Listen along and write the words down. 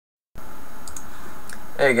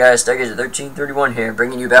Hey guys, Stargazer1331 here,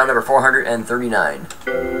 bringing you battle number 439.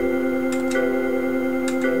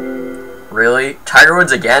 Really? Tiger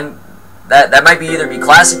Woods again? That might be either be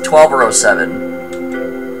Classic 12 or 07.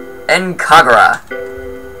 M.U.G.E.N Kagura.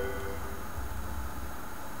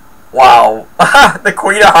 Wow. The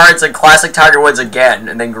Queen of Hearts and Classic Tiger Woods again,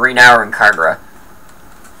 and then Green Arrow and Kagura.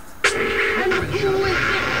 This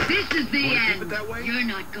is the end. You're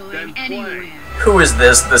not going anywhere. Who is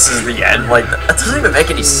this? This is the end? Like, that doesn't even make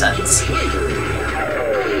any sense.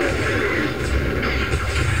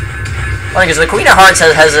 Like, because the Queen of Hearts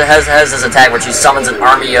has this attack where she summons an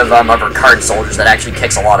army of her card soldiers that actually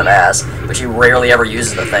kicks a lot of ass, but she rarely ever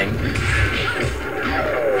uses the thing.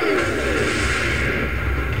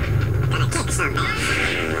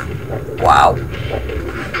 Wow.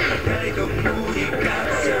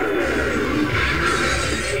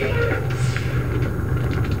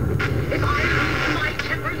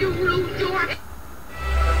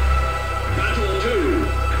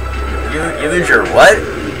 You lose your what?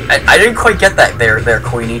 I didn't quite get that there,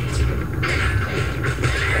 Queenie.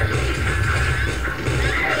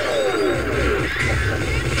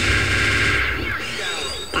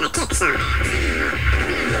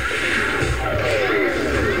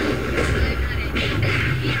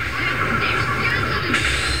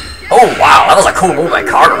 Oh wow, that was a cool move by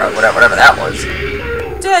Kagura, whatever that was.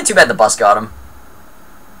 Yeah, too bad the bus got him.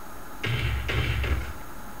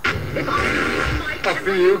 I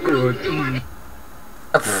feel good.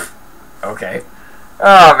 Okay.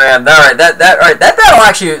 Oh man, alright, that battle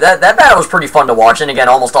actually that battle was pretty fun to watch, and again,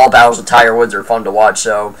 almost all battles with Tiger Woods are fun to watch,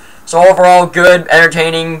 so overall good,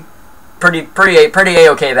 entertaining, pretty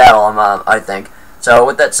A-okay battle, I think. So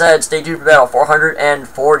with that said, stay tuned for battle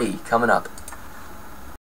 440 coming up.